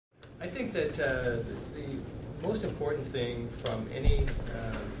I think that the most important thing from any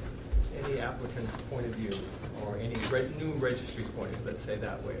applicant's point of view, or any new registry's point of view, let's say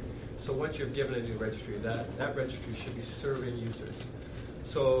that way. So once you're given a new registry, that registry should be serving users.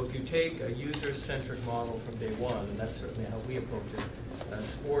 So if you take a user-centric model from day one, and that's certainly how we approach it,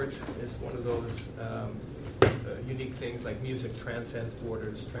 sport is one of those unique things, like music transcends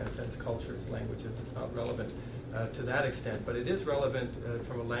borders, transcends cultures, languages. It's not relevant to that extent, but it is relevant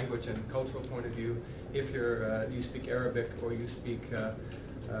from a language and cultural point of view. If you speak Arabic, or you speak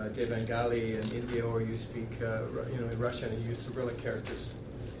Devangali in India, or you speak Russian and you use Cyrillic characters.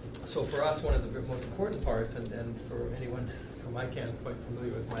 So for us, one of the most important parts, and for anyone from my camp quite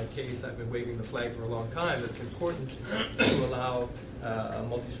familiar with my case, I've been waving the flag for a long time, it's important to allow a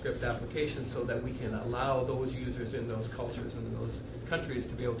multi-script application so that we can allow those users in those cultures and in those countries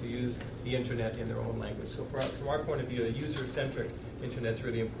to be able to use the internet in their own language. So from our point of view, a user-centric internet is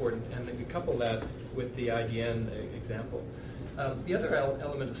really important, and then we couple that with the IDN example. The other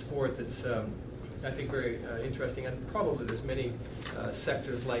element of sport that's I think very interesting, and probably there's many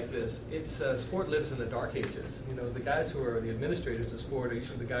sectors like this. Sport lives in the dark ages. You know, the guys who are the administrators of sport are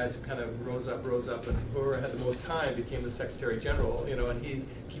usually the guys who kind of rose up, and whoever had the most time became the Secretary General. You know, and he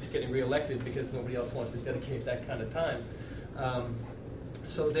keeps getting reelected because nobody else wants to dedicate that kind of time.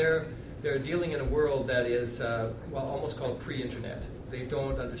 So they're dealing in a world that is well, almost called pre-internet. They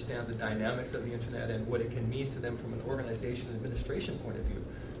don't understand the dynamics of the internet and what it can mean to them from an organization administration point of view,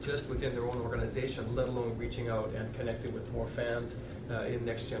 just within their own organization, let alone reaching out and connecting with more fans in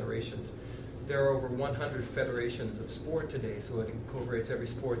next generations. There are over 100 federations of sport today, so it incorporates every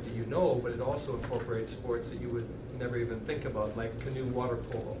sport that you know, but it also incorporates sports that you would never even think about, like canoe water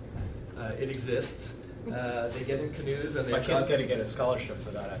polo. It exists. They get in canoes, and my kid's going to get a scholarship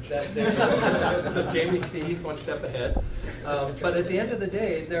for that, actually. There you go. So Jamie, see, he's one step ahead. But at the end of the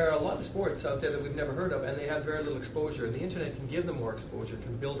day, there are a lot of sports out there that we've never heard of, and they have very little exposure. And the internet can give them more exposure,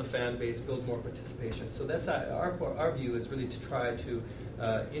 can build a fan base, build more participation. So that's our view is really to try to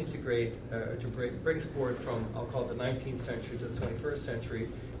integrate, to bring sport from, I'll call it the 19th century to the 21st century,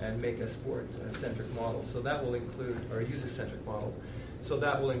 and make a sport-centric model. So that will include, or a user-centric model. So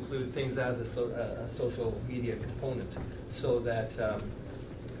that will include things as a social media component, so that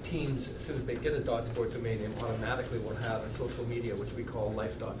teams, as soon as they get a .sport domain name, automatically will have a social media, which we call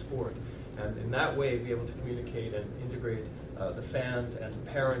life.sport. And in that way, be able to communicate and integrate the fans and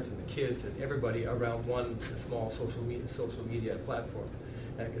the parents and the kids and everybody around one small social media platform.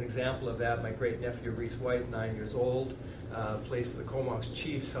 And an example of that, my great-nephew, Reese White, 9 years old, plays for the Comox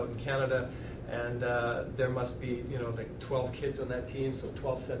Chiefs out in Canada. And there must be, you know, like 12 kids on that team, so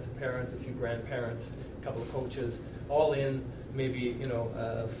 12 sets of parents, a few grandparents, a couple of coaches, all in, maybe, you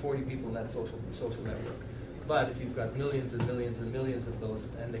know, 40 people in that social network. But if you've got millions and millions and millions of those,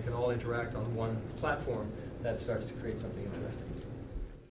 and they can all interact on one platform, that starts to create something interesting.